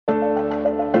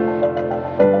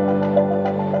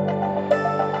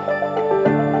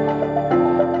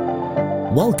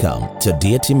Welcome to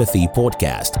Dear Timothy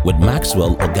Podcast with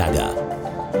Maxwell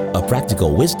Ogaga, a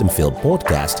practical wisdom-filled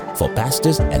podcast for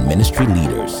pastors and ministry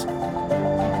leaders.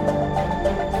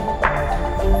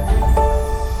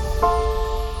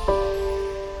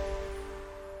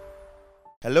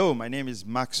 Hello, my name is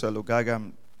Maxwell Ogaga.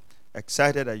 I'm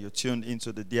excited that you're tuned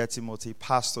into the Dear Timothy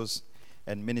Pastors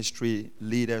and Ministry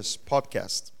Leaders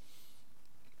podcast.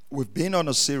 We've been on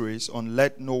a series on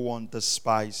Let No One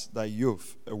Despise Thy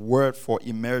Youth, a word for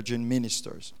emerging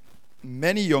ministers.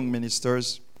 Many young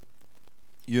ministers,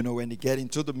 when they get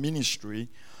into the ministry,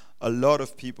 a lot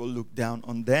of people look down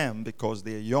on them because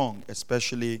they're young,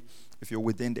 especially if you're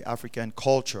within the African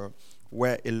culture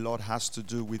where a lot has to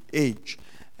do with age.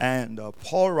 And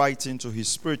Paul, writing to his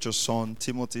spiritual son,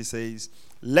 Timothy, says,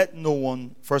 let no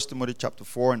one, 1 Timothy chapter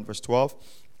 4 and verse 12,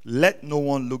 let no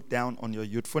one look down on your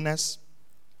youthfulness,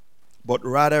 but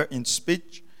rather in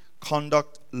speech,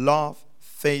 conduct, love,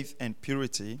 faith, and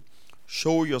purity,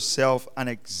 show yourself an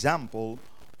example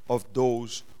of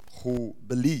those who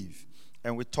believe.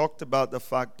 And we talked about the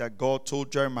fact that God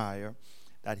told Jeremiah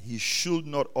that he should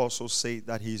not also say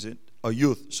that he's a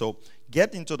youth. So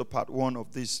get into the part one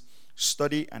of this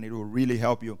study and it will really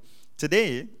help you.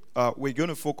 Today, we're going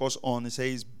to focus on, it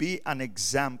says, be an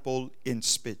example in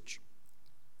speech.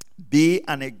 Be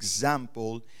an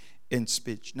example in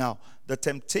speech. Now, the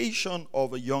temptation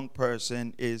of a young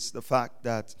person is the fact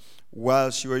that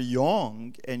whilst you're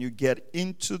young and you get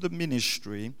into the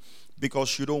ministry,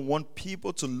 because you don't want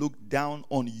people to look down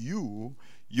on you,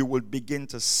 you will begin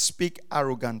to speak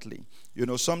arrogantly.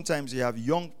 Sometimes you have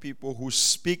young people who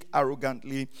speak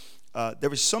arrogantly.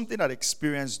 There is something that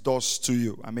experience does to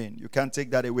you. You can't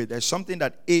take that away. There's something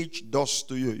that age does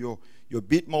to you. You're a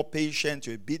bit more patient.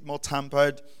 You're a bit more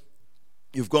tempered.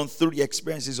 You've gone through the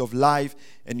experiences of life,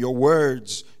 and your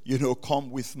words,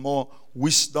 come with more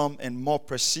wisdom and more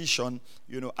precision,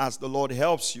 as the Lord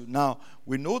helps you. Now,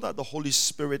 we know that the Holy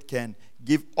Spirit can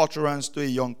give utterance to a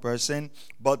young person,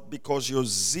 but because you're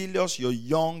zealous, you're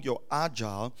young, you're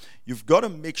agile, you've got to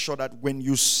make sure that when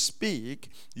you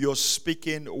speak, you're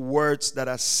speaking words that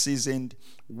are seasoned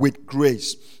with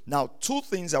grace. Now, two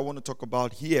things I want to talk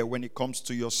about here when it comes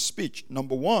to your speech.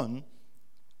 Number one,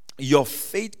 your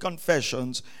faith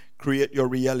confessions create your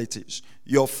realities.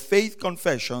 Your faith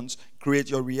confessions create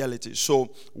your realities.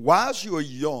 So, whilst you are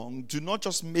young, do not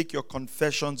just make your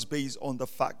confessions based on the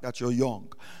fact that you're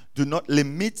young. Do not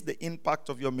limit the impact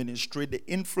of your ministry, the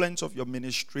influence of your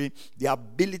ministry, the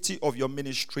ability of your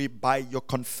ministry by your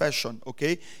confession,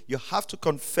 okay? You have to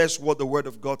confess what the Word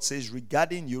of God says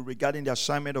regarding you, regarding the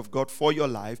assignment of God for your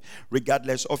life,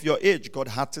 regardless of your age. God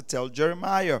had to tell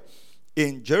Jeremiah.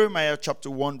 In Jeremiah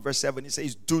chapter 1 verse 7, it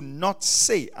says, do not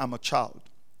say I'm a child.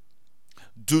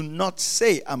 Do not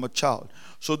say I'm a child.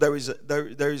 So there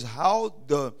is how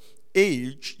the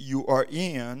age you are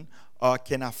in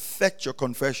can affect your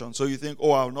confession. So you think, I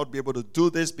will not be able to do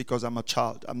this because I'm a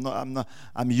child.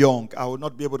 I'm young. I will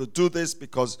not be able to do this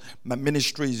because my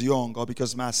ministry is young or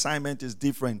because my assignment is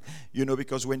different.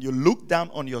 Because when you look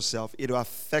down on yourself, it will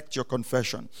affect your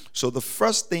confession. So the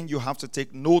first thing you have to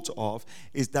take note of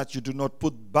is that you do not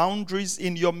put boundaries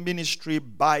in your ministry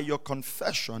by your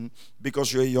confession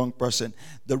because you're a young person.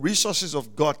 The resources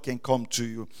of God can come to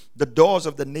you. The doors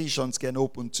of the nations can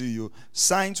open to you.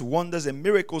 Signs, wonders, and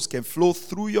miracles can flow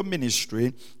through your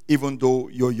ministry even though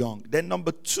you're young. Then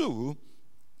number two,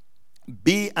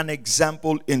 be an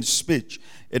example in speech.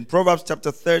 In Proverbs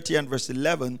chapter 30 and verse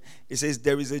 11, it says,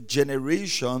 there is a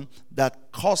generation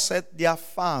that curseth their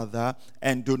father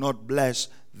and do not bless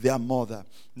their mother.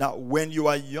 Now, when you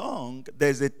are young,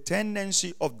 there's a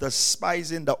tendency of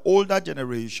despising the older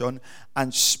generation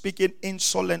and speaking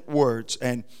insolent words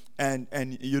and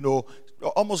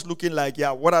almost looking like,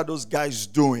 what are those guys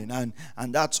doing? And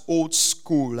that's old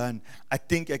school, and I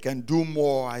think I can do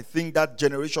more. I think that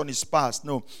generation is past.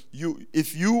 No,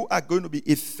 if you are going to be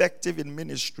effective in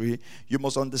ministry, you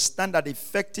must understand that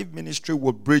effective ministry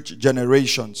will bridge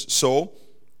generations. So,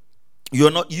 you're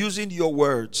not using your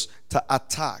words to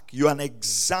attack. You're an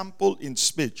example in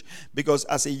speech. Because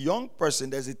as a young person,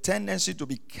 there's a tendency to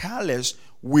be careless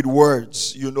with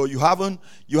words. You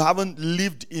haven't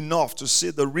lived enough to see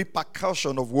the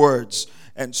repercussion of words.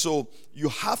 And so you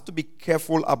have to be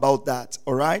careful about that,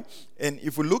 all right? And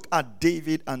if we look at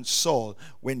David and Saul,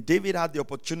 when David had the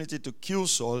opportunity to kill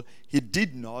Saul, he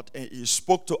did not. And he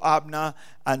spoke to Abner,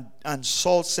 and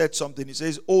Saul said something. He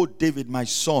says, oh, David, my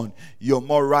son, you're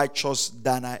more righteous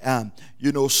than I am.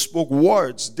 Spoke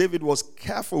words. David was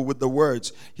careful with the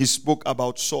words he spoke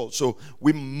about Saul. So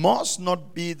we must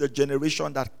not be the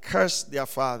generation that cursed their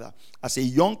father. As a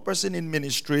young person in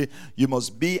ministry, you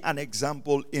must be an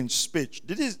example in speech.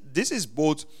 This is is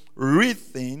both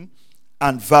written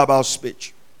and verbal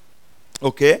speech.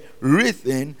 Okay?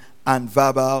 Written and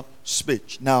verbal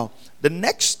speech. Now, the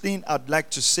next thing I'd like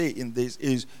to say in this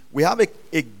is we have a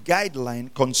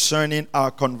guideline concerning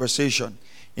our conversation.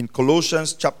 In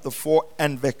Colossians chapter 4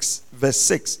 and verse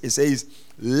 6, it says,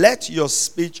 let your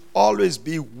speech always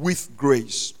be with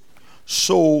grace,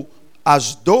 so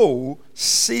as though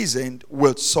seasoned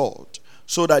with salt,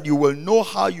 so that you will know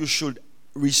how you should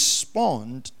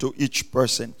respond to each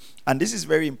person. And this is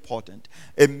very important.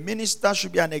 A minister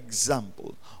should be an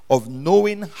example of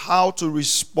knowing how to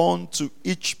respond to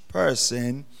each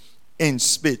person in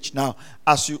speech. Now,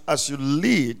 as you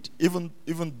lead, even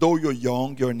though you're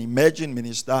young, you're an emerging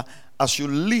minister, as you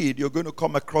lead, you're going to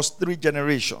come across 3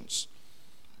 generations.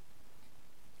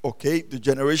 Okay, the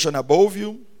generation above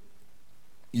you,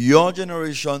 your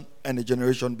generation, and the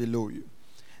generation below you.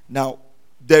 Now,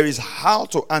 there is how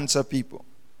to answer people.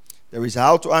 There is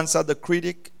how to answer the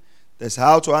critic. There's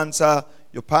how to answer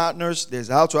your partners. There's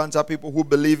how to answer people who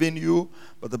believe in you.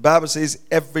 But the Bible says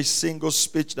every single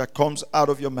speech that comes out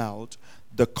of your mouth,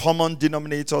 the common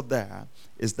denominator there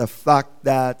is the fact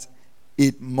that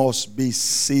it must be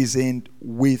seasoned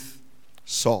with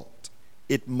salt.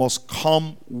 It must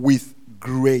come with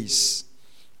grace.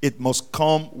 It must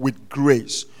come with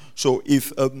grace. So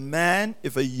if a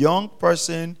young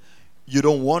person, you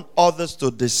don't want others to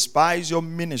despise your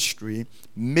ministry,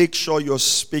 make sure you're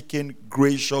speaking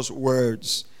gracious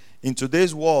words. In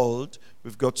today's world,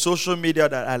 we've got social media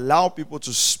that allow people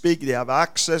to speak. They have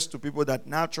access to people that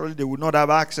naturally they would not have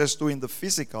access to in the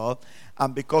physical.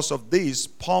 And because of these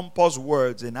pompous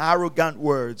words and arrogant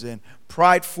words and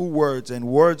prideful words and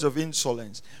words of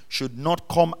insolence should not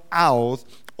come out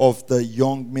of the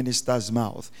young minister's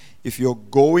mouth. If you're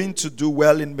going to do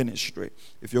well in ministry,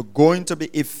 if you're going to be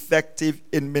effective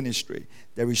in ministry,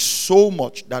 there is so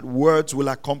much that words will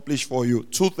accomplish for you.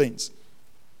 2 things.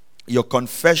 Your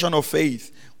confession of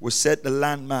faith will set the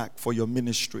landmark for your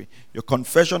ministry. Your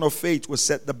confession of faith will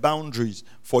set the boundaries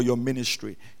for your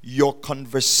ministry. Your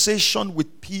conversation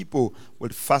with people will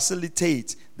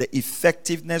facilitate the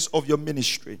effectiveness of your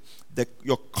ministry.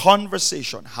 Your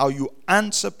conversation, how you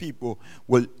answer people,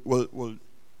 will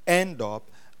end up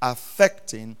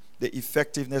affecting the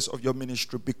effectiveness of your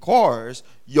ministry, because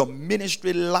your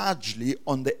ministry largely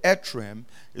on the earth realm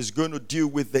is going to deal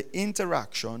with the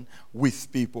interaction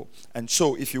with people. And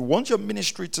so if you want your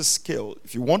ministry to scale,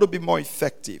 if you want to be more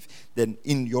effective, then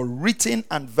in your written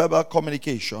and verbal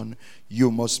communication, you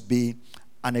must be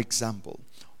an example.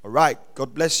 All right.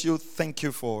 God bless you. Thank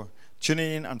you for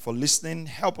tuning in and for listening.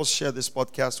 Help us share this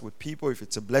podcast with people if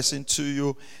it's a blessing to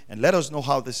you, and let us know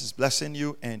how this is blessing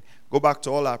you. And go back to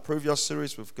all our previous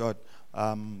series. We've got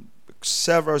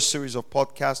several series of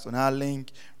podcasts on our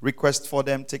link. Request for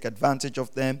them, take advantage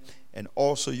of them, and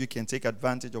also you can take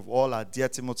advantage of all our Dear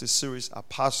Timothy series, our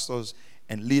pastors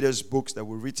and leaders books that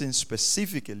were written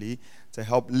specifically to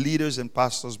help leaders and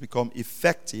pastors become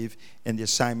effective in the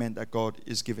assignment that God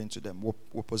is giving to them.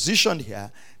 We're positioned here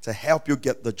to help you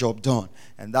get the job done.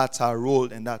 And that's our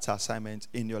role and that's our assignment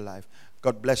in your life.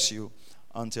 God bless you.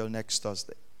 Until next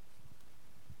Thursday.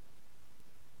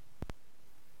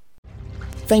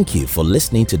 Thank you for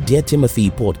listening to Dear Timothy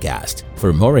podcast.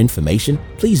 For more information,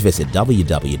 please visit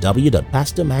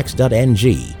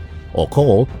www.pastormax.ng or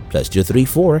call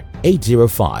 +234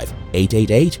 805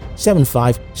 888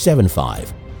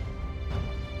 7575.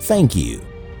 Thank you.